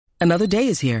Another day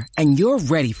is here, and you're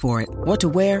ready for it. What to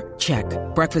wear? Check.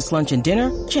 Breakfast, lunch, and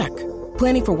dinner? Check.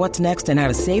 Planning for what's next and how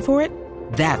to save for it?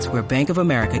 That's where Bank of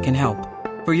America can help.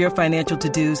 For your financial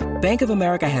to-dos, Bank of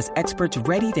America has experts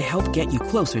ready to help get you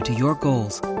closer to your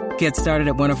goals. Get started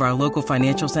at one of our local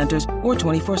financial centers or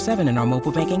 24/7 in our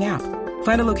mobile banking app.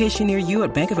 Find a location near you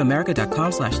at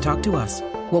bankofamerica.com/talktous.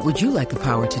 What would you like the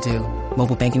power to do?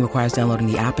 Mobile banking requires downloading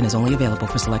the app and is only available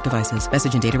for select devices.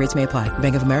 Message and data rates may apply.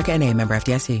 Bank of America N.A., member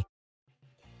FDIC.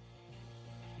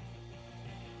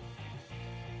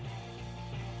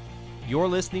 You're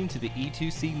listening to the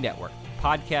E2C Network,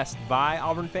 podcast by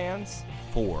Auburn fans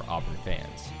for Auburn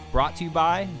fans. Brought to you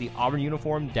by the Auburn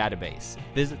Uniform Database.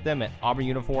 Visit them at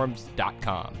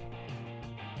auburnuniforms.com.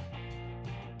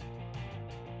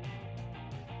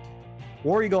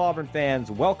 War Eagle Auburn fans,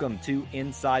 welcome to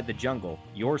Inside the Jungle,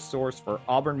 your source for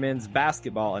Auburn men's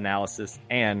basketball analysis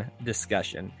and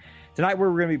discussion. Tonight we're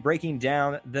going to be breaking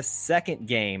down the second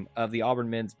game of the Auburn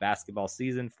men's basketball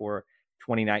season for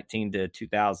 2019 to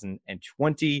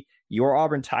 2020. Your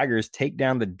Auburn Tigers take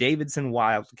down the Davidson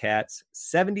Wildcats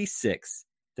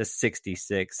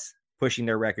 76-66, pushing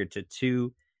their record to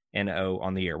 2-0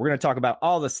 on the year. We're going to talk about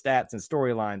all the stats and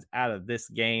storylines out of this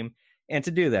game. And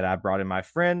to do that, I brought in my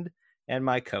friend and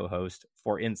my co-host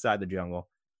for Inside the Jungle,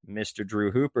 Mr.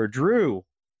 Drew Hooper. Drew,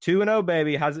 2-0,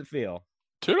 baby. How's it feel?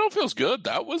 2-0 feels good.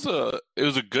 It was a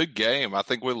good game. I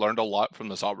think we learned a lot from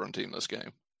this Auburn team this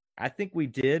game. I think we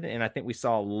did, and I think we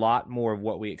saw a lot more of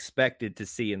what we expected to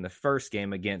see in the first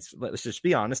game against, let's just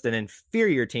be honest, an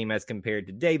inferior team as compared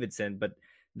to Davidson, but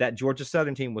that Georgia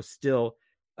Southern team was still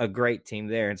a great team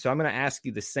there. And so I'm going to ask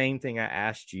you the same thing I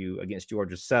asked you against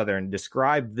Georgia Southern.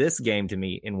 Describe this game to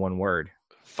me in one word.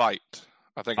 Fight.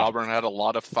 I think Auburn had a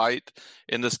lot of fight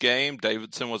in this game.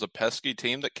 Davidson was a pesky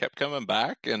team that kept coming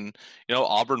back, and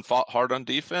Auburn fought hard on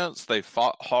defense. They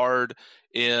fought hard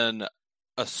in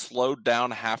a slowed down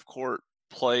half court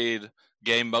played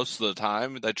game most of the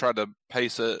time. They tried to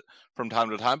pace it from time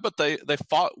to time, but they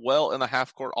fought well in the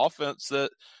half court offense that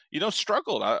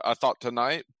struggled, I thought,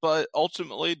 tonight, but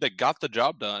ultimately they got the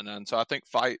job done. And so I think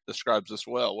fight describes this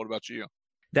well. What about you?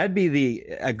 That'd be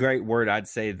a great word, I'd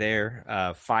say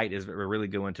there. Fight is a really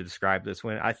good one to describe this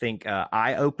one. I think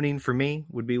eye-opening for me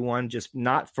would be one, just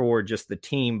not for just the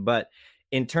team, but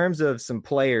in terms of some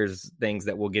players, things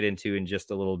that we'll get into in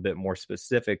just a little bit more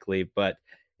specifically. But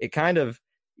it kind of,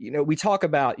 we talk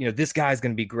about, this guy's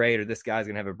going to be great, or this guy's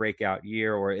going to have a breakout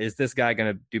year, or is this guy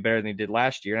going to do better than he did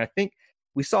last year? And I think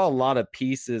we saw a lot of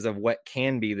pieces of what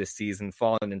can be this season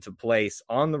falling into place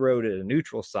on the road at a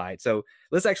neutral site. So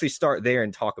let's actually start there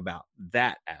and talk about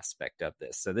that aspect of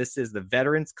this. So this is the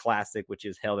Veterans Classic, which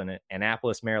is held in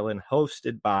Annapolis, Maryland,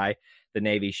 hosted by the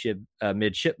Navy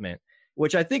midshipmen,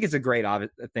 which I think is a great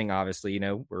thing. Obviously,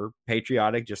 we're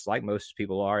patriotic, just like most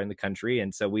people are in the country.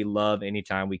 And so we love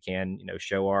anytime we can,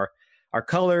 show our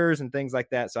colors and things like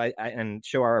that. So and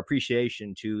show our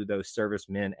appreciation to those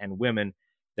servicemen and women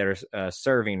that are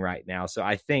serving right now. So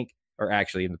I think, or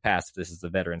actually in the past, this is the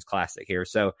Veterans Classic here.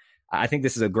 So I think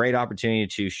this is a great opportunity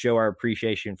to show our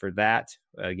appreciation for that,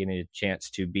 getting a chance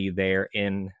to be there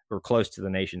in or close to the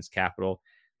nation's capital.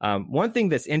 One thing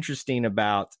that's interesting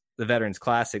about the Veterans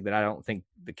Classic that I don't think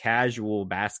the casual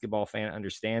basketball fan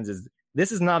understands is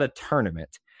this is not a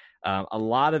tournament. A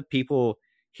lot of people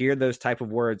hear those type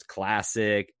of words,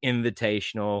 classic,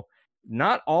 invitational.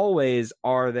 Not always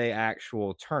are they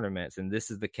actual tournaments, and this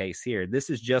is the case here.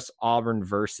 This is just Auburn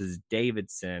versus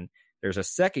Davidson. There's a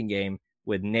second game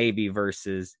with Navy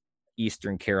versus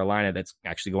Eastern Carolina that's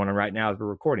actually going on right now as we're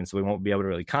recording, so we won't be able to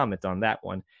really comment on that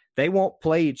one. They won't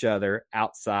play each other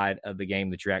outside of the game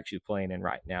that you're actually playing in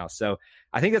right now. So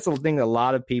I think that's a thing that a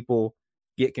lot of people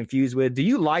get confused with. Do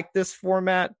you like this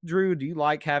format, Drew? Do you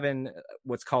like having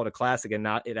what's called a classic and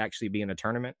not it actually being a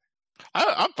tournament?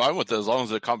 I'm fine with it as long as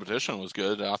the competition was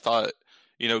good. I thought,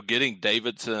 getting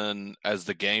Davidson as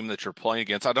the game that you're playing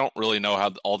against, I don't really know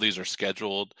how all these are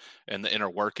scheduled and the inner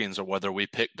workings, or whether we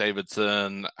pick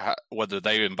Davidson, whether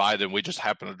they invited and we just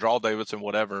happen to draw Davidson,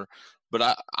 whatever.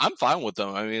 But I'm fine with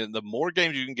them. I mean, the more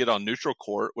games you can get on neutral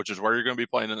court, which is where you're going to be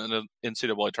playing in an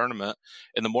NCAA tournament,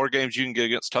 and the more games you can get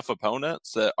against tough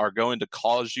opponents that are going to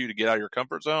cause you to get out of your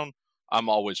comfort zone, I'm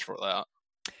always for that.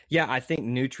 Yeah, I think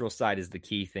neutral site is the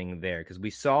key thing there, because we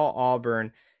saw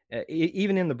Auburn,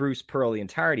 even in the Bruce Pearl, the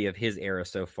entirety of his era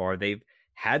so far, they've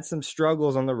had some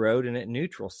struggles on the road and at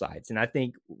neutral sites. And I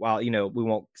think while, we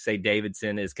won't say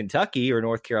Davidson is Kentucky or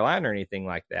North Carolina or anything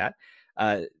like that,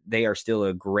 they are still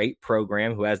a great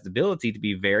program who has the ability to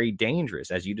be very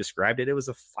dangerous. As you described it, it was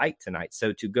a fight tonight.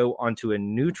 So to go onto a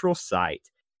neutral site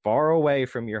far away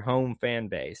from your home fan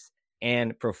base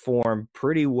and perform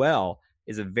pretty well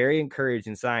is a very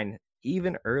encouraging sign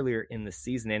even earlier in the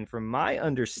season. And from my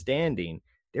understanding,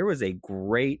 there was a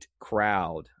great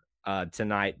crowd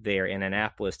tonight there in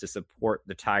Annapolis to support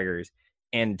the Tigers.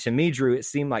 And to me, Drew, it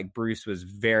seemed like Bruce was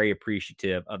very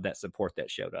appreciative of that support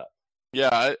that showed up.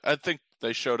 Yeah, I think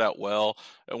they showed out well.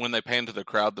 And when they panned to the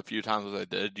crowd the few times they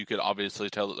did, you could obviously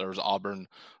tell that there was Auburn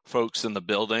folks in the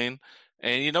building.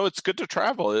 And, it's good to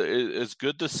travel. It's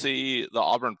good to see the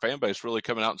Auburn fan base really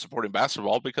coming out and supporting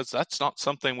basketball, because that's not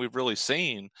something we've really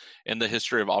seen in the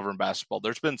history of Auburn basketball.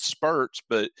 There's been spurts,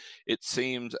 but it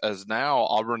seems as now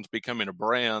Auburn's becoming a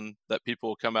brand that people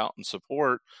will come out and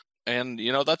support. And,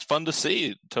 that's fun to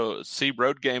see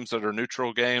road games that are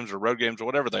neutral games or road games or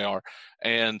whatever they are,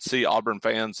 and see Auburn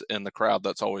fans in the crowd.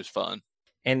 That's always fun.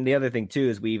 And the other thing, too,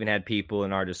 is we even had people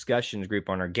in our discussions group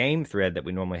on our game thread that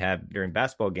we normally have during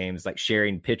basketball games, like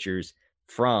sharing pictures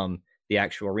from the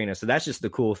actual arena. So that's just the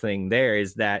cool thing there,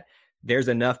 is that there's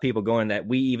enough people going that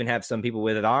we even have some people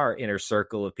within our inner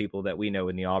circle of people that we know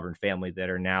in the Auburn family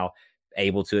that are now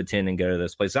able to attend and go to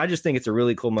those places. So I just think it's a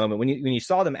really cool moment. When you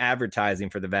saw them advertising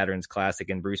for the Veterans Classic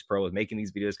and Bruce Pearl was making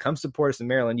these videos, come support us in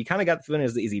Maryland, you kind of got the feeling,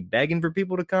 is he begging for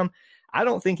people to come? I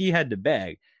don't think he had to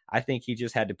beg. I think he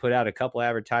just had to put out a couple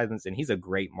advertisements, and he's a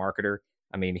great marketer.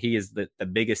 I mean, he is the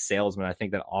biggest salesman I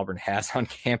think that Auburn has on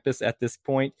campus at this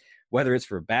point, whether it's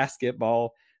for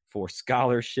basketball, for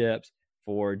scholarships,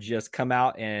 for just come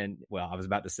out and, well, I was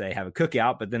about to say have a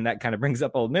cookout, but then that kind of brings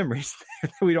up old memories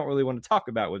that we don't really want to talk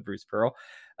about with Bruce Pearl.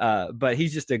 But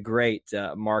he's just a great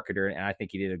marketer, and I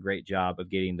think he did a great job of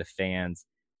getting the fans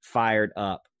fired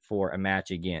up for a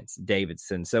match against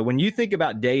Davidson. So when you think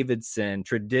about Davidson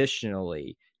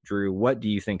traditionally, Drew, what do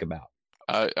you think about?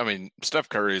 I mean, Steph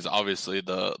Curry is obviously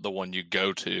the one you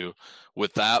go to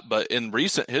with that. But in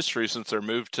recent history, since their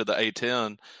move to the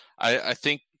A10, I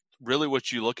think really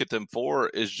what you look at them for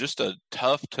is just a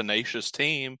tough, tenacious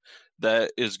team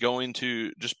that is going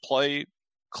to just play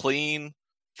clean,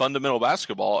 fundamental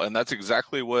basketball. And that's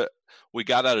exactly what we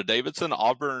got out of Davidson.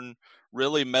 Auburn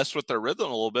really messed with their rhythm a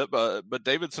little bit, but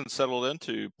Davidson settled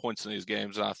into points in these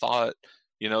games. And I thought,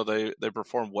 they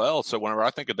performed well. So whenever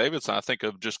I think of Davidson, I think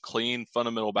of just clean,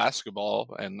 fundamental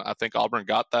basketball. And I think Auburn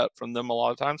got that from them a lot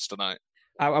of times tonight.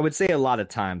 I would say a lot of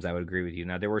times I would agree with you.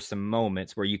 Now, there were some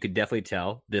moments where you could definitely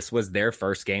tell this was their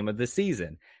first game of the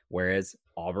season, whereas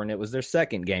Auburn, it was their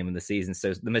second game of the season.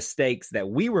 So the mistakes that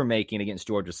we were making against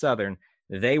Georgia Southern,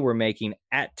 they were making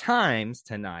at times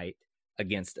tonight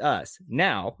against us.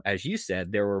 Now, as you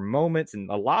said, there were moments,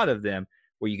 and a lot of them,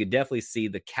 where you could definitely see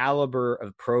the caliber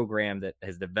of program that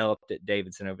has developed at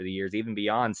Davidson over the years, even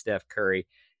beyond Steph Curry,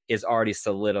 is already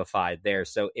solidified there.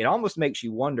 So it almost makes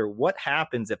you wonder what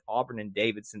happens if Auburn and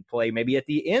Davidson play maybe at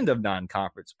the end of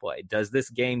non-conference play. Does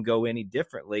this game go any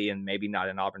differently and maybe not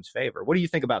in Auburn's favor? What do you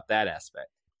think about that aspect?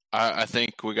 I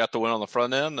think we got the win on the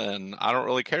front end, and I don't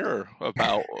really care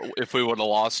about if we would have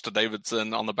lost to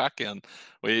Davidson on the back end.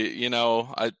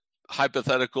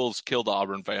 Hypotheticals kill the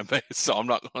Auburn fan base, so I'm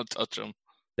not going to touch them.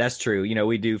 That's true.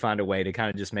 We do find a way to kind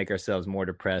of just make ourselves more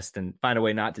depressed and find a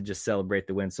way not to just celebrate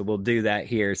the win. So we'll do that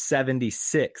here.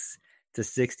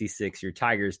 76-66, your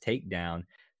Tigers take down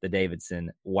the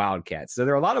Davidson Wildcats. So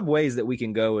there are a lot of ways that we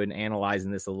can go in analyzing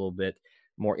this a little bit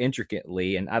more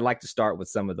intricately. And I'd like to start with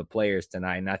some of the players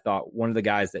tonight. And I thought one of the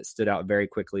guys that stood out very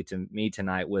quickly to me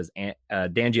tonight was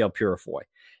Danjel Purifoy.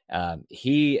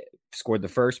 He scored the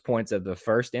first points of the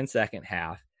first and second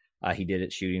half. He did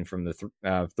it shooting from the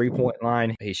three-point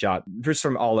line. He shot just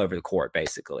from all over the court,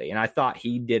 basically. And I thought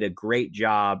he did a great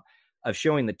job of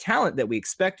showing the talent that we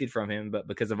expected from him, but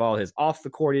because of all his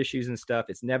off-the-court issues and stuff,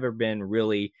 it's never been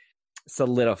really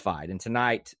solidified. And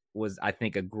tonight was, I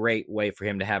think, a great way for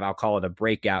him to have, I'll call it a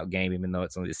breakout game, even though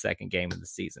it's only the second game of the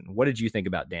season. What did you think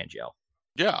about Danjel?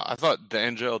 Yeah, I thought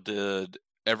Danjel did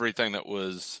everything that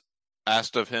was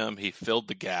asked of him. He filled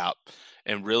the gap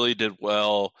and really did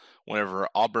well whenever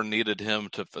Auburn needed him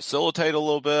to facilitate a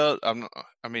little bit.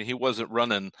 He wasn't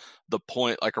running the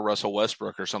point like a Russell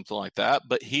Westbrook or something like that,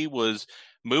 but he was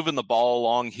moving the ball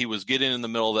along. He was getting in the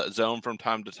middle of that zone from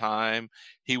time to time.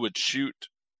 He would shoot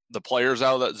the players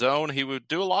out of that zone. He would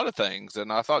do a lot of things.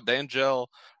 And I thought Danjel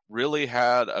really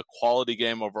had a quality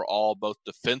game overall, both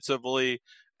defensively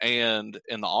and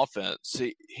in the offense.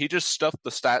 He just stuffed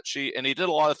the stat sheet, and he did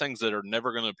a lot of things that are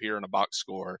never going to appear in a box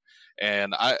score.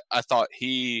 And I thought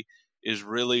he is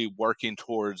really working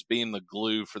towards being the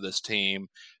glue for this team,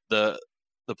 the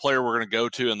player we're going to go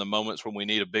to in the moments when we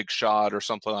need a big shot or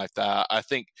something like that. I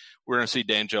think we're going to see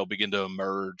Danjel begin to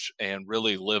emerge and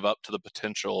really live up to the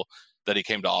potential that he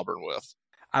came to Auburn with.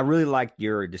 I really like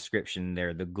your description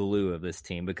there, the glue of this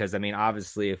team, because I mean,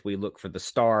 obviously, if we look for the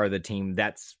star of the team,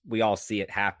 we all see it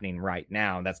happening right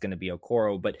now. And that's going to be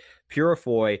Okoro, but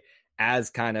Purifoy as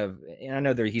kind of, and I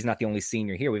know that he's not the only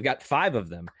senior here. We've got 5 of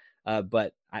them,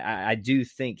 but I do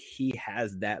think he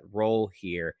has that role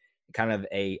here, kind of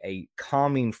a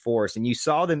calming force. And you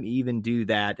saw them even do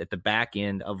that at the back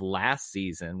end of last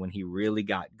season when he really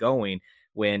got going,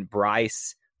 when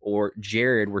Bryce or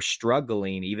Jared were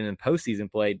struggling, even in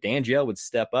postseason play. Danjel would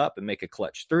step up and make a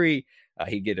clutch 3.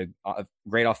 He'd get a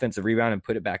great offensive rebound and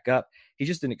put it back up. He's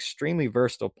just an extremely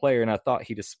versatile player, and I thought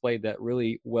he displayed that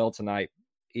really well tonight,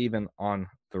 even on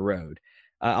the road.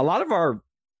 A lot of our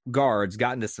guards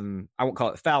got into some, I won't call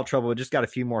it foul trouble, but just got a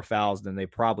few more fouls than they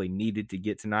probably needed to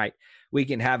get tonight. We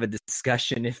can have a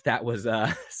discussion if that was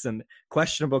some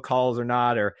questionable calls or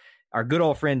not, or our good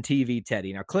old friend TV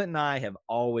Teddy. Now, Clint and I have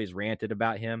always ranted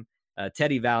about him.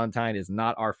 Teddy Valentine is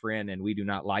not our friend, and we do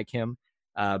not like him.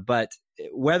 But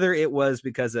whether it was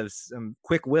because of some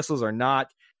quick whistles or not,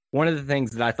 one of the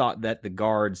things that I thought that the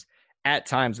guards at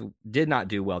times did not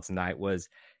do well tonight was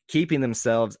keeping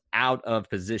themselves out of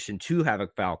position to have a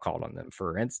foul called on them.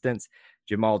 For instance,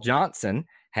 Jamal Johnson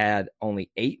had only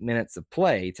 8 minutes of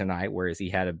play tonight, whereas he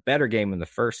had a better game in the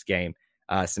first game.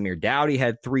 Samir Dowdy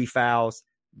had 3 fouls.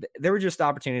 There were just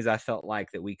opportunities I felt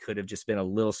like that we could have just been a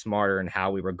little smarter in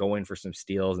how we were going for some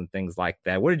steals and things like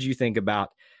that. What did you think about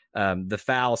the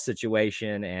foul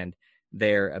situation and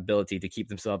their ability to keep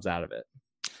themselves out of it?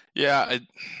 Yeah,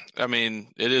 I mean,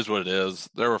 it is what it is.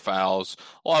 There were fouls.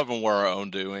 A lot of them were our own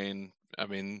doing. I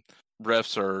mean,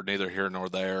 refs are neither here nor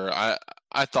there.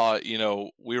 I thought,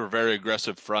 we were very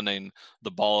aggressive fronting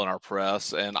the ball in our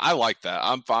press, and I like that.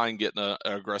 I'm fine getting an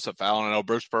aggressive foul, and I know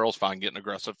Bruce Pearl's fine getting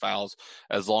aggressive fouls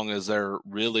as long as they're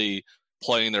really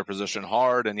playing their position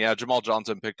hard. And yeah, Jamal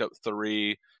Johnson picked up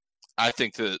 3. I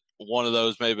think that one of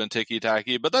those may have been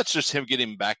ticky-tacky, but that's just him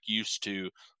getting back used to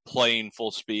playing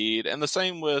full speed. And the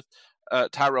same with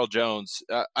Tyrell Jones.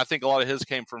 I think a lot of his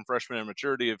came from freshman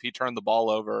immaturity. If he turned the ball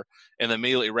over and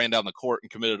immediately ran down the court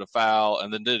and committed a foul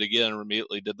and then did it again and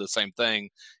immediately did the same thing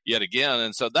yet again.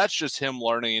 And so that's just him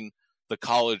learning the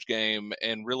college game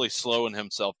and really slowing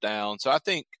himself down. So I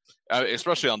think,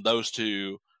 especially on those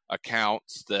 2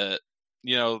 accounts, that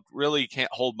really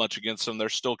can't hold much against them. They're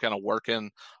still kind of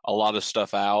working a lot of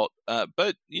stuff out.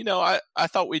 But I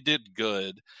thought we did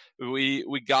good.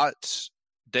 We got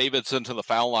Davidson to the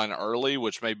foul line early,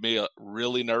 which made me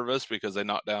really nervous because they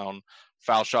knocked down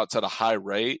foul shots at a high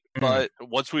rate. Mm-hmm. But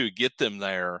once we would get them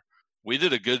there, we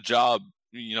did a good job,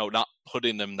 not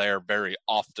putting them there very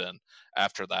often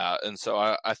after that. And so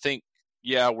I think,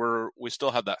 yeah, we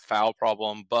still have that foul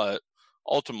problem, but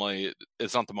ultimately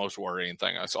it's not the most worrying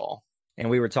thing I saw. And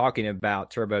we were talking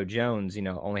about Turbo Jones,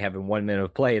 only having 1 minute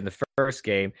of play in the first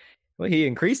game. Well, he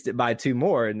increased it by 2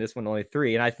 more, and this one only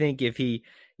 3. And I think if he,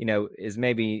 is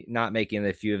maybe not making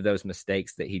a few of those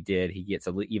mistakes that he did, he gets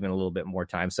even a little bit more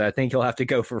time. So I think he'll have to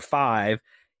go for 5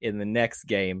 in the next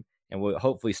game, and we'll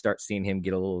hopefully start seeing him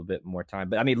get a little bit more time.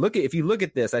 But I mean, if you look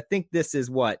at this, I think this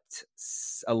is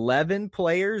 11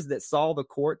 players that saw the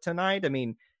court tonight. I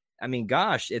mean,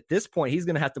 gosh, at this point, he's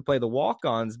going to have to play the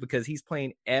walk-ons because he's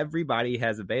playing everybody he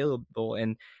has available.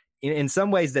 And in some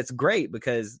ways, that's great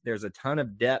because there's a ton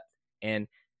of depth and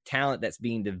talent that's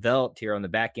being developed here on the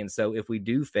back end. So if we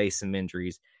do face some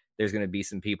injuries, there's going to be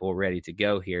some people ready to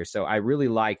go here. So I really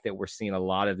like that we're seeing a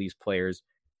lot of these players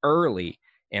early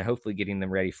and hopefully getting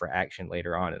them ready for action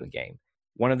later on in the game.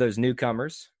 One of those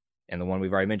newcomers, and the one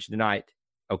we've already mentioned tonight,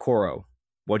 Okoro.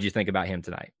 What did you think about him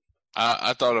tonight?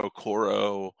 I thought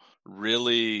Okoro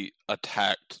really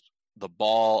attacked the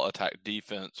ball, attacked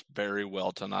defense very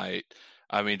well tonight.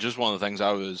 I mean, just one of the things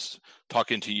I was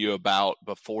talking to you about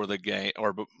before the game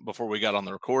or before we got on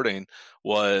the recording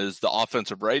was the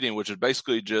offensive rating, which is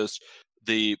basically just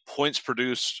the points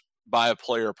produced by a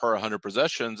player per 100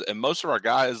 possessions. And most of our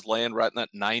guys land right in that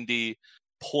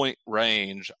 90-point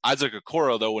range. Isaac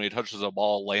Okoro, though, when he touches the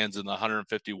ball, lands in the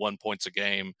 151 points a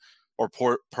game or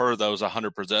per those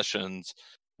 100 possessions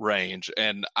range.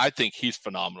 And I think he's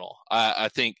phenomenal. I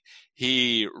think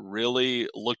he really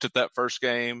looked at that first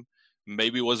game,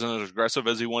 maybe wasn't as aggressive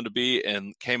as he wanted to be,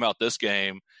 and came out this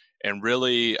game and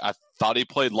really, I thought he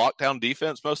played lockdown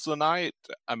defense most of the night.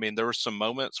 I mean, there were some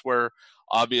moments where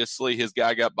obviously his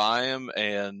guy got by him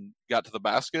and got to the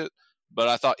basket, but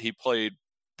I thought he played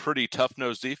pretty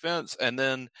tough-nosed defense. And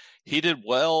then he did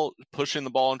well pushing the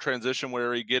ball in transition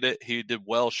where he get it. He did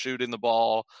well shooting the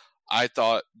ball. I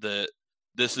thought that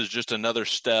this is just another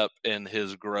step in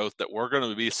his growth that we're going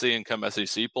to be seeing come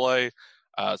SEC play.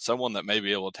 Someone that may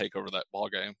be able to take over that ball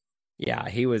game. Yeah,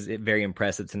 he was very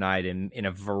impressive tonight in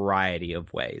a variety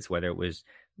of ways, whether it was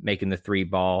making the three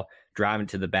ball, driving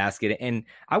to the basket. And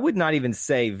I would not even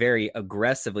say very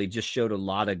aggressively, just showed a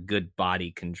lot of good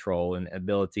body control and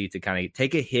ability to kind of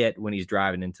take a hit when he's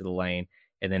driving into the lane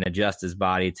and then adjust his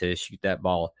body to shoot that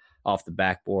ball off the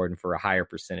backboard and for a higher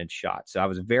percentage shot. So I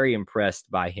was very impressed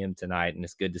by him tonight, and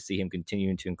it's good to see him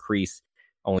continuing to increase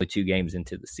only 2 games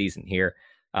into the season here.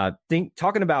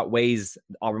 Talking about ways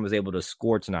Auburn was able to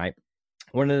score tonight,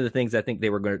 one of the things I think they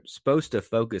were supposed to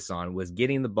focus on was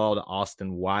getting the ball to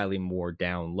Austin Wiley more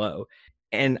down low.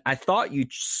 And I thought you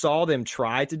saw them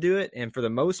try to do it. And for the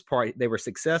most part, they were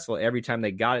successful every time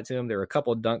they got it to him. There were a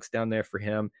couple of dunks down there for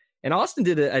him. And Austin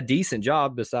did a decent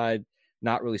job beside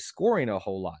not really scoring a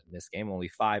whole lot in this game, only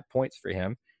 5 points for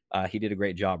him. He did a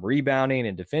great job rebounding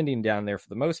and defending down there for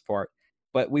the most part.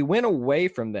 But we went away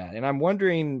from that, and I'm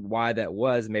wondering why that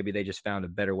was. Maybe they just found a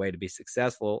better way to be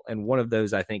successful, and one of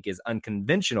those, I think, is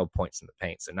unconventional points in the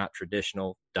paint, so not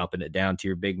traditional, dumping it down to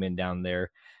your big men down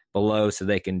there below so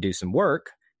they can do some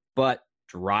work, but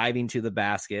driving to the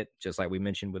basket, just like we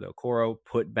mentioned with Okoro,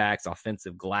 putbacks,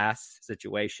 offensive glass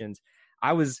situations.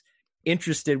 I was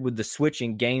interested with the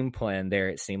switching game plan there,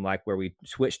 it seemed like, where we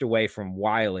switched away from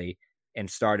Wiley and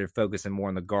started focusing more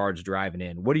on the guards driving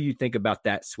in. What do you think about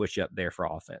that switch up there for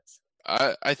offense?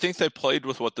 I think they played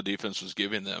with what the defense was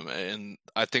giving them, and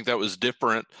I think that was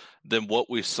different than what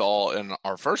we saw in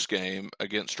our first game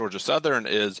against Georgia Southern.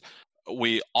 Is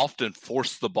we often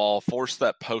forced the ball, forced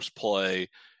that post play,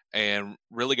 and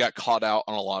really got caught out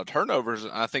on a lot of turnovers.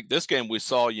 And I think this game we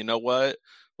saw, you know what,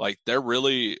 like they're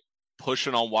really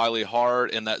pushing on Wiley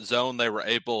hard in that zone. They were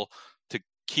able to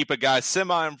keep a guy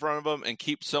semi in front of him and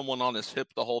keep someone on his hip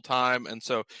the whole time. And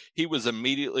so he was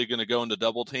immediately going to go into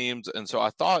double teams. And so I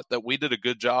thought that we did a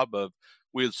good job of,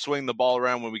 we would swing the ball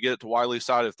around when we get it to Wiley's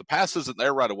side. If the pass isn't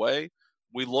there right away,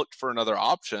 we looked for another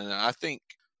option. And I think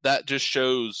that just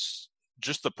shows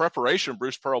just the preparation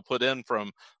Bruce Pearl put in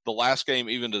from the last game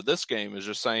even to this game, is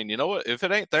just saying, you know what, if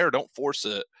it ain't there, don't force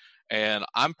it. And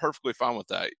I'm perfectly fine with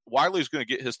that. Wiley's going to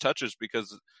get his touches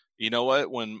because, you know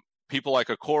what, when people like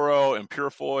Okoro and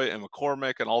Purifoy and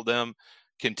McCormick and all them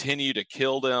continue to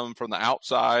kill them from the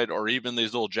outside, or even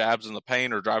these little jabs in the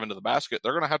paint or driving to the basket,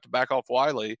 they're going to have to back off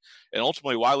Wiley. And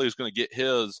ultimately, Wiley is going to get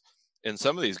his in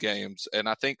some of these games. And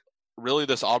I think really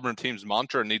this Auburn team's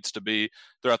mantra needs to be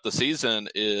throughout the season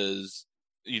is,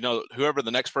 you know, whoever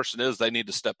the next person is, they need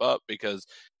to step up, because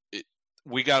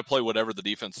we got to play whatever the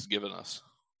defense is giving us.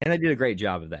 And they did a great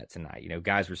job of that tonight. You know,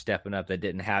 guys were stepping up that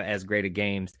didn't have as great of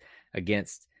games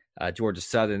against Georgia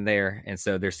Southern there. And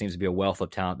so there seems to be a wealth of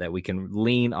talent that we can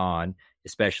lean on,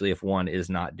 especially if one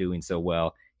is not doing so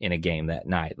well in a game that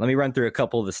night. Let me run through a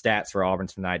couple of the stats for Auburn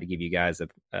tonight to give you guys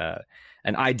an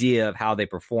idea of how they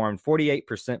performed.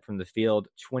 48% from the field,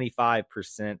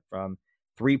 25% from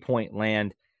three-point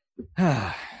land,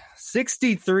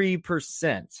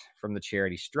 63% from the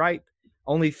charity stripe.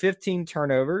 Only 15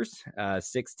 turnovers,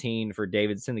 16 for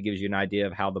Davidson. That gives you an idea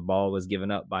of how the ball was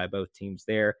given up by both teams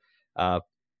there.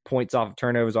 Points off of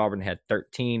turnovers, Auburn had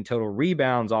 13. Total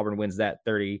rebounds, Auburn wins that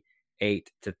 38-33.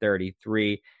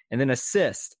 And then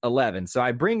assists, 11. So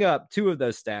I bring up two of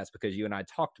those stats because you and I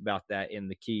talked about that in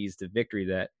the keys to victory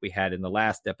that we had in the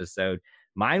last episode.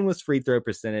 Mine was free throw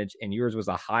percentage, and yours was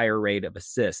a higher rate of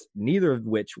assists, neither of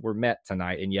which were met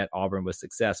tonight, and yet Auburn was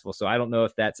successful. So I don't know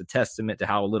if that's a testament to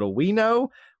how little we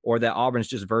know, or that Auburn's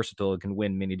just versatile and can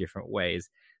win many different ways.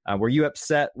 Were you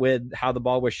upset with how the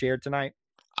ball was shared tonight?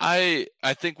 I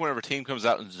think whenever a team comes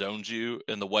out and zones you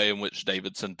in the way in which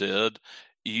Davidson did,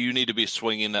 you need to be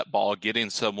swinging that ball, getting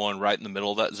someone right in the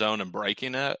middle of that zone and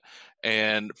breaking it.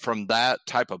 And from that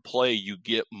type of play, you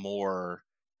get more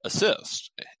assists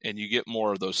and you get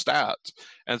more of those stats.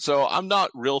 And so I'm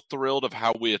not real thrilled of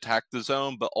how we attacked the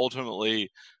zone, but ultimately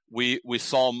we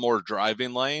saw more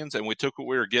driving lanes and we took what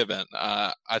we were given.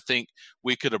 I think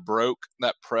we could have broke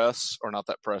that press, or not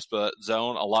that press, but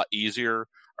zone a lot easier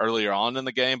earlier on in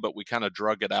the game, but we kind of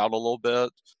drug it out a little bit.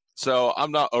 So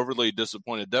I'm not overly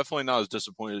disappointed. Definitely not as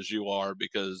disappointed as you are,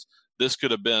 because this could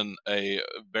have been a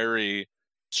very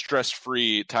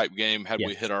stress-free type game had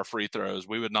we hit our free throws.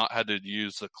 We would not have had to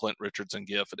use the Clint Richardson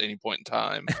gif at any point in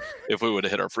time if we would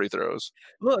have hit our free throws.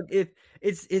 Look,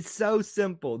 it's so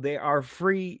simple. They are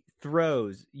free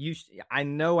throws. I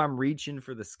know I'm reaching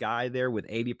for the sky there with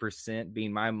 80%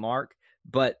 being my mark,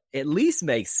 but at least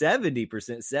make 70%,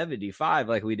 75%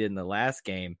 like we did in the last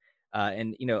game.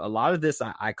 And, you know, a lot of this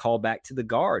I call back to the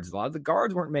guards. A lot of the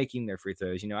guards weren't making their free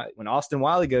throws. You know, when Austin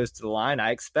Wiley goes to the line,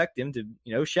 I expect him to,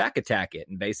 you know, shack attack it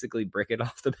and basically brick it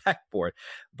off the backboard.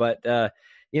 But,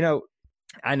 you know,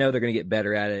 I know they're going to get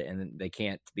better at it, and they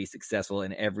can't be successful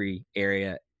in every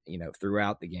area,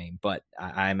 throughout the game. But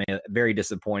I'm very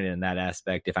disappointed in that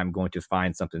aspect if I'm going to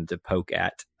find something to poke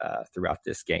at throughout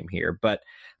this game here. But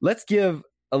let's give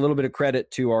a little bit of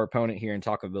credit to our opponent here and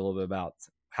talk a little bit about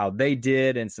how they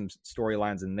did and some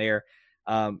storylines in there.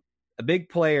 A big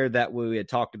player that we had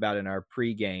talked about in our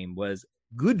pregame was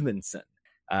Gudmundsson.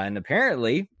 And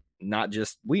apparently, not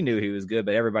just we knew he was good,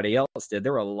 but everybody else did.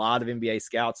 There were a lot of NBA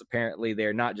scouts apparently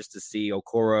there, not just to see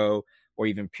Okoro or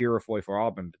even Purifoy for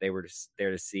Auburn, but they were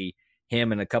there to see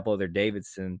him and a couple other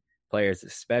Davidson players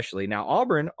especially. Now,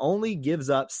 Auburn only gives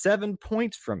up 7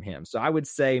 points from him, so I would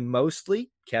say mostly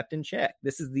kept in check.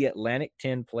 This is the Atlantic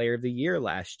 10 Player of the Year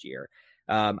last year.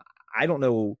 I don't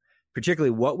know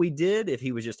particularly what we did, if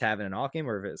he was just having an off game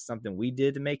or if it's something we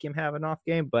did to make him have an off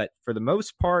game, but for the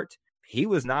most part, he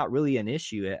was not really an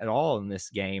issue at all in this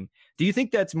game. Do you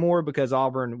think that's more because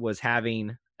Auburn was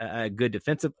having a good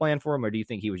defensive plan for him, or do you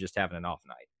think he was just having an off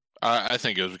night? I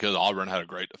think it was because Auburn had a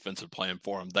great defensive plan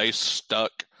for him. They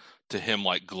stuck to him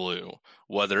like glue.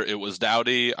 Whether it was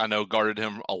Dowdy, I know guarded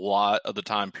him a lot of the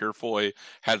time. Purifoy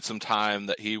had some time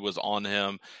that he was on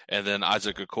him, and then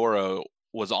Isaac Okoro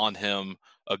was on him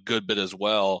a good bit as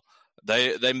well.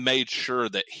 They made sure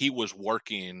that he was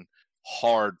working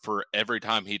hard for every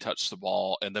time he touched the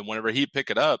ball, and then whenever he pick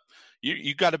it up,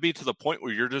 you got to be to the point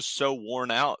where you're just so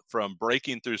worn out from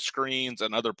breaking through screens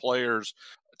and other players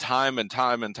time and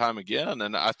time and time again.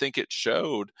 And I think it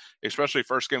showed, especially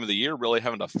first game of the year, really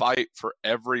having to fight for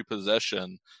every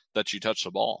possession that you touch the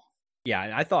ball. Yeah,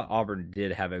 and I thought Auburn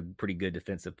did have a pretty good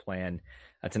defensive plan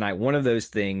tonight. One of those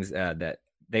things that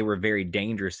they were very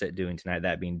dangerous at doing tonight,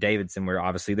 that being Davidson, where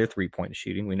obviously they're three-point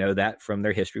shooting. We know that from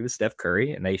their history with Steph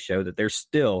Curry, and they show that they're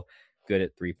still good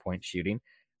at three-point shooting.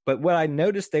 But what I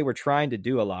noticed they were trying to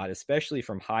do a lot, especially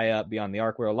from high up beyond the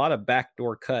arc, were a lot of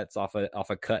backdoor cuts off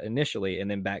a cut initially and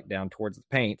then back down towards the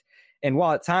paint. And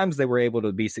while at times they were able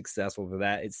to be successful for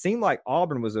that, it seemed like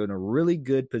Auburn was in a really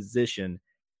good position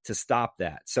to stop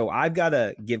that. So I've got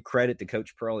to give credit to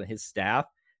Coach Pearl and his staff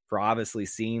for obviously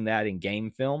seeing that in game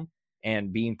film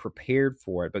and being prepared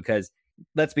for it, because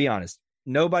let's be honest,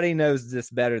 nobody knows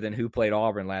this better than who played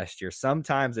Auburn last year.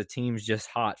 Sometimes a team's just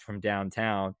hot from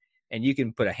downtown and you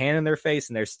can put a hand in their face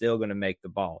and they're still going to make the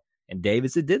ball. And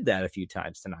Davidson did that a few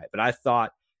times tonight. But I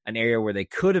thought an area where they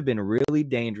could have been really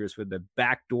dangerous with the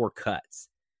backdoor cuts,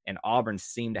 and Auburn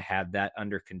seemed to have that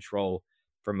under control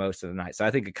for most of the night. So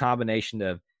I think a combination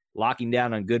of locking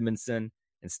down on Gudmundsson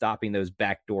and stopping those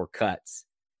backdoor cuts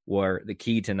were the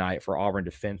key tonight for Auburn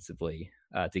defensively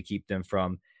to keep them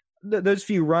from those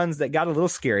few runs that got a little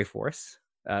scary for us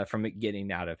from it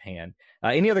getting out of hand.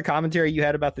 Any other commentary you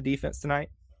had about the defense tonight?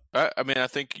 I mean, I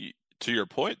think to your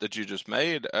point that you just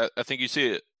made, I think you see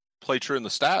it play true in the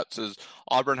stats. Is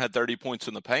Auburn had 30 points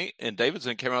in the paint, and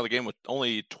Davidson came out of the game with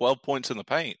only 12 points in the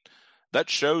paint. That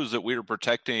shows that we were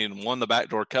protecting, one, the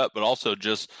backdoor cut, but also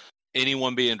just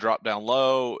anyone being dropped down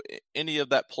low, any of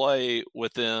that play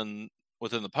within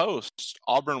the post.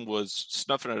 Auburn was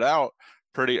snuffing it out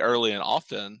pretty early and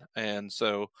often. And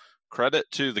so credit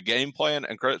to the game plan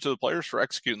and credit to the players for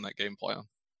executing that game plan.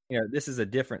 This is a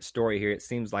different story here. It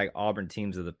seems like Auburn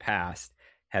teams of the past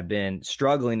have been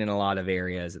struggling in a lot of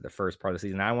areas at the first part of the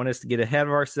season. I want us to get ahead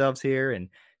of ourselves here and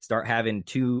start having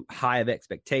too high of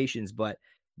expectations, but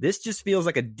this just feels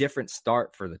like a different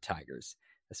start for the Tigers,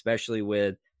 especially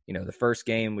with, the first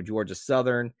game with Georgia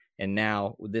Southern, and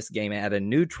now with this game at a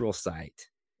neutral site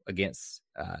against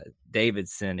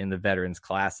Davidson in the Veterans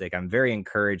Classic. I'm very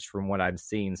encouraged from what I've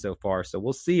seen so far. So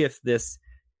we'll see if this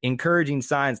encouraging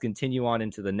signs continue on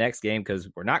into the next game, because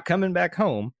we're not coming back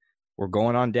home. We're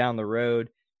going on down the road,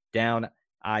 down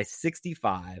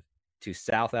I-65 to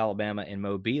South Alabama in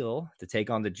Mobile to take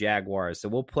on the Jaguars. So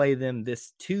we'll play them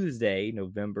this Tuesday,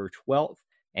 November 12th,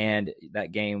 and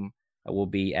that game will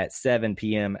be at 7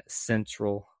 p.m.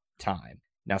 Central Time.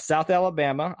 Now, South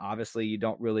Alabama, obviously you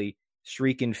don't really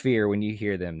shriek in fear when you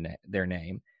hear their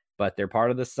name, but they're part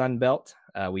of the Sun Belt.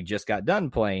 We just got done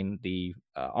playing the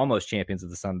almost champions of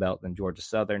the Sun Belt in Georgia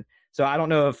Southern. So I don't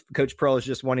know if Coach Pearl is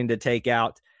just wanting to take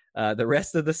out the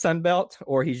rest of the Sun Belt,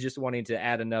 or he's just wanting to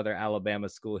add another Alabama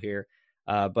school here.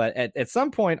 But at some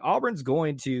point, Auburn's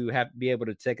going to be able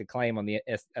to take a claim on the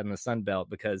Sun Belt,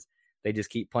 because they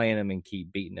just keep playing them and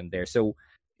keep beating them there. So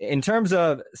in terms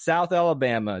of South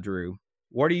Alabama, Drew,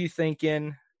 what are you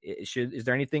thinking? Is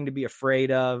there anything to be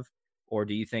afraid of, or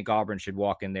do you think Auburn should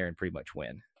walk in there and pretty much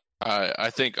win?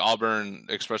 I think Auburn,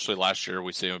 especially last year,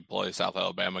 we see them play South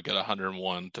Alabama, get a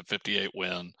 101-58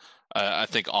 win. I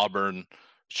think Auburn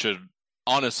should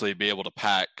honestly be able to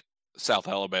pack South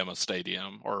Alabama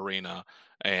Stadium or arena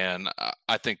And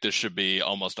I think this should be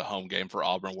almost a home game for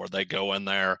Auburn where they go in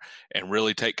there and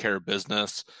really take care of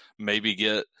business, maybe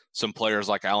get some players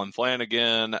like Alan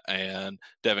Flanagan and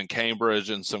Devin Cambridge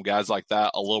and some guys like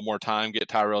that a little more time, get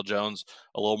Tyrell Jones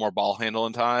a little more ball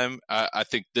handling time. I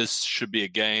think this should be a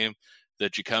game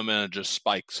that you come in and just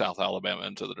spike South Alabama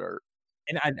into the dirt.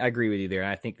 And I agree with you there.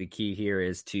 I think the key here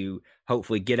is to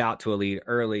hopefully get out to a lead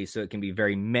early so it can be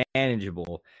very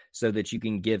manageable so that you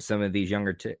can give some of these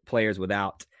younger players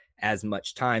without as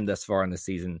much time thus far in the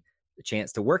season a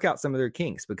chance to work out some of their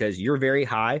kinks, because you're very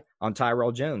high on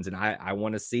Tyrell Jones. And I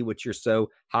want to see what you're so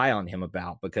high on him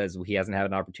about, because he hasn't had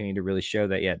an opportunity to really show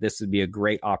that yet. This would be a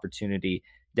great opportunity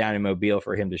down in Mobile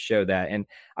for him to show that. And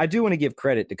I do want to give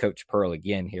credit to Coach Pearl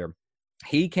again here.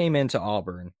 He came into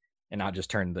Auburn and not just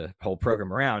turned the whole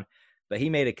program around, but he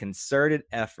made a concerted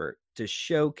effort to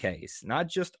showcase not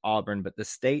just Auburn, but the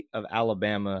state of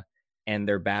Alabama and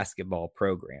their basketball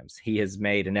programs. He has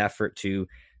made an effort to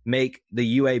make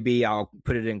the UAB, I'll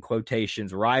put it in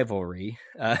quotations, rivalry,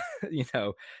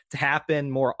 to happen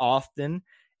more often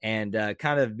and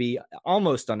kind of be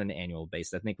almost on an annual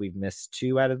basis. I think we've missed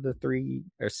 2 out of the 3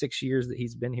 or 6 years that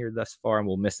he's been here thus far, and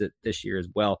we'll miss it this year as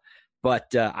well.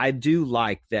 But I do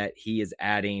like that he is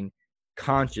adding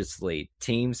consciously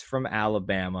teams from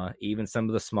Alabama, even some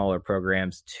of the smaller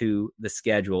programs, to the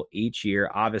schedule each year.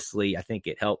 Obviously, I think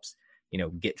it helps,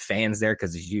 get fans there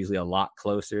because it's usually a lot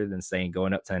closer than saying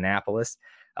going up to Annapolis.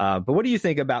 But what do you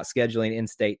think about scheduling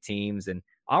in-state teams? And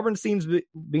Auburn seems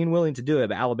being willing to do it,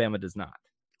 but Alabama does not.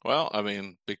 Well, I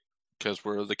mean, because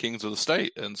we're the kings of the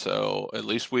state, and so at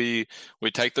least we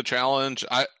take the challenge.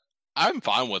 I'm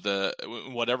fine with it,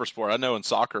 whatever sport. I know in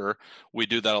soccer, we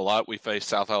do that a lot. We face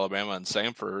South Alabama and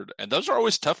Samford, and those are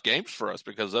always tough games for us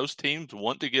because those teams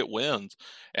want to get wins.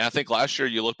 And I think last year,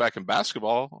 you look back in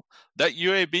basketball, that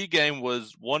UAB game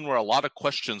was one where a lot of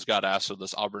questions got asked of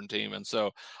this Auburn team. And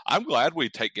so I'm glad we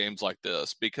take games like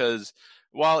this because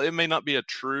while it may not be a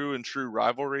true and true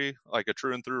rivalry, like a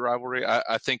true and through rivalry,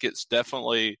 I think it's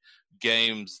definitely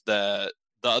games that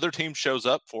the other team shows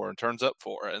up for and turns up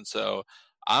for. And so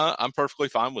I'm perfectly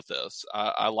fine with this.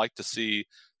 I like to see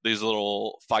these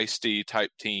little feisty type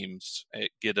teams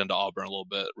get into Auburn a little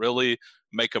bit, really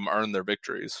make them earn their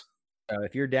victories.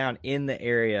 If you're down in the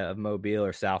area of Mobile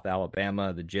or South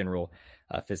Alabama, the general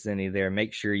vicinity there,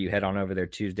 make sure you head on over there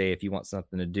Tuesday if you want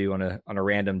something to do on a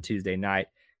random Tuesday night.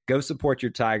 Go support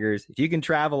your Tigers. If you can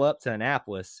travel up to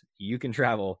Annapolis, you can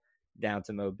travel down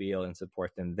to Mobile and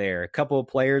support them there. A couple of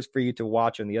players for you to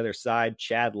watch on the other side.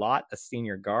 Chad Lott, a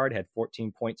senior guard, had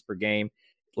 14 points per game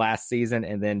last season.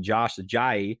 And then Josh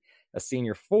Ajayi, a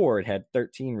senior forward, had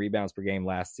 13 rebounds per game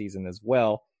last season as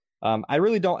well. I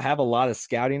really don't have a lot of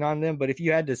scouting on them, but if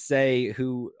you had to say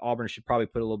who Auburn should probably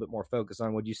put a little bit more focus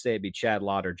on, would you say it'd be Chad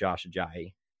Lott or Josh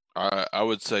Ajayi? I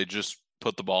would say just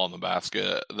put the ball in the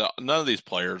basket. None of these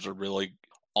players are really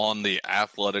on the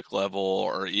athletic level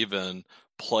or even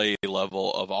play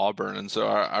level of Auburn. And so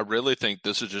I really think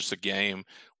this is just a game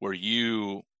where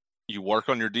you work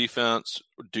on your defense,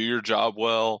 do your job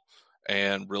well,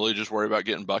 and really just worry about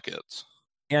getting buckets.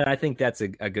 Yeah, I think that's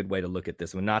a good way to look at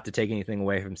this one, not to take anything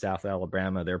away from South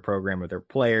Alabama, their program or their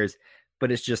players,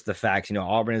 but it's just the fact,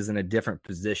 Auburn is in a different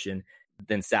position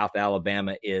than South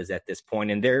Alabama is at this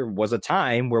point. And there was a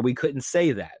time where we couldn't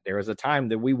say that. There was a time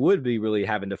that we would be really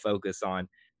having to focus on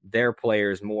their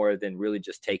players more than really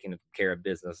just taking care of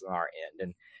business on our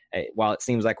end. And while it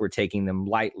seems like we're taking them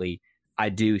lightly, I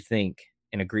do think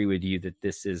and agree with you that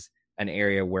this is an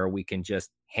area where we can just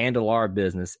handle our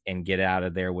business and get out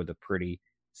of there with a pretty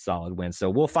solid win. So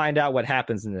we'll find out what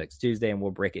happens next Tuesday, and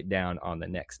we'll break it down on the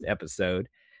next episode.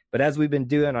 But as we've been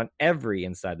doing on every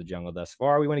Inside the Jungle thus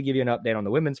far, we want to give you an update on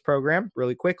the women's program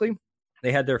really quickly.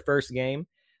 They had their first game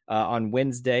on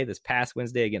Wednesday, this past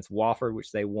Wednesday, against Wofford,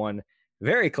 which they won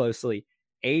very closely,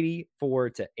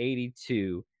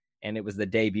 84-82. And it was the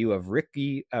debut of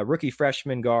rookie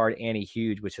freshman guard Annie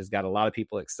Hughes, which has got a lot of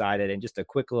people excited. And just a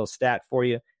quick little stat for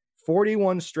you,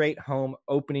 41 straight home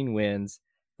opening wins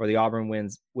for the Auburn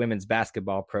women's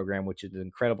basketball program, which is an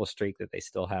incredible streak that they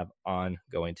still have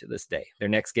ongoing to this day. Their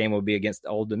next game will be against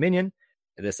Old Dominion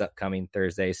this upcoming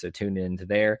Thursday, so tune in to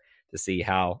there to see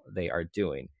how they are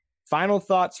doing. Final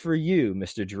thoughts for you,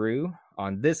 Mr. Drew,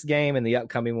 on this game and the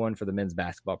upcoming one for the men's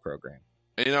basketball program.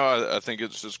 I think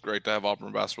it's just great to have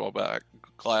Auburn basketball back.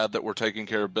 Glad that we're taking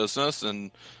care of business,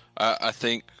 and I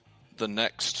think the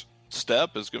next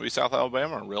step is going to be South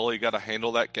Alabama. Really got to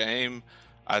handle that game.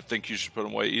 I think you should put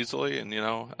them away easily, and,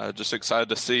 just excited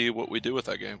to see what we do with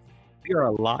that game. We are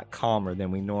a lot calmer than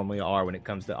we normally are when it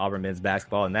comes to Auburn men's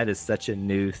basketball, and that is such a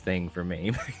new thing for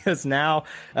me because now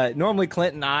normally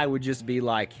Clint and I would just be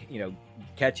like,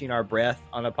 catching our breath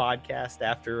on a podcast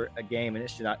after a game, and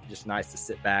it's just nice to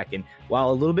sit back and,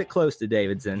 while a little bit close to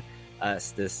Davidson,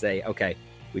 to say, okay,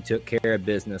 we took care of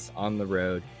business on the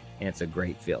road, and it's a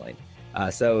great feeling.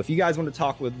 So if you guys want to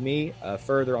talk with me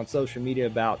further on social media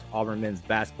about Auburn men's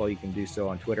basketball, you can do so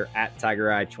on Twitter at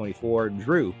TigerEye24.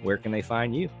 Drew, where can they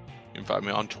find you? You can find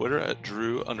me on Twitter at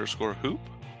Drew_Hoop,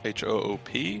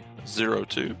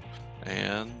 HOOP02.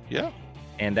 And yeah.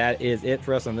 And that is it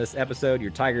for us on this episode.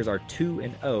 Your Tigers are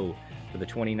 2-0 for the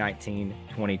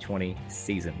 2019-2020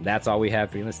 season. That's all we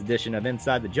have for you in this edition of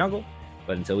Inside the Jungle.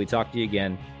 But until we talk to you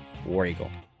again, War Eagle.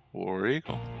 War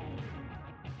Eagle.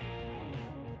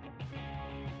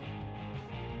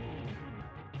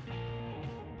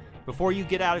 Before you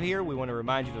get out of here, we want to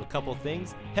remind you of a couple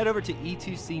things. Head over to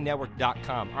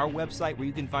e2cnetwork.com, our website where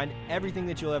you can find everything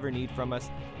that you'll ever need from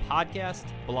us, podcasts,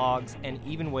 blogs, and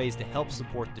even ways to help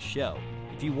support the show.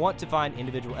 If you want to find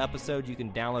individual episodes, you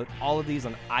can download all of these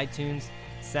on iTunes,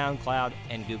 SoundCloud,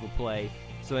 and Google Play.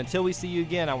 So until we see you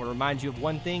again, I want to remind you of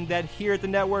one thing, that here at the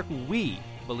network, we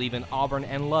believe in Auburn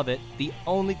and love it. The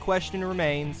only question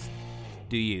remains,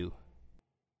 do you?